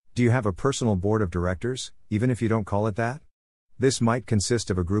Do you have a personal board of directors, even if you don't call it that? This might consist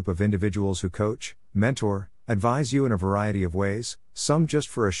of a group of individuals who coach, mentor, advise you in a variety of ways, some just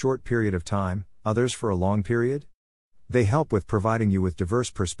for a short period of time, others for a long period. They help with providing you with diverse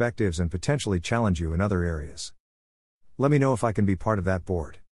perspectives and potentially challenge you in other areas. Let me know if I can be part of that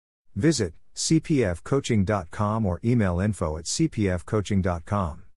board. Visit cpfcoaching.com or email info@cpfcoaching.com.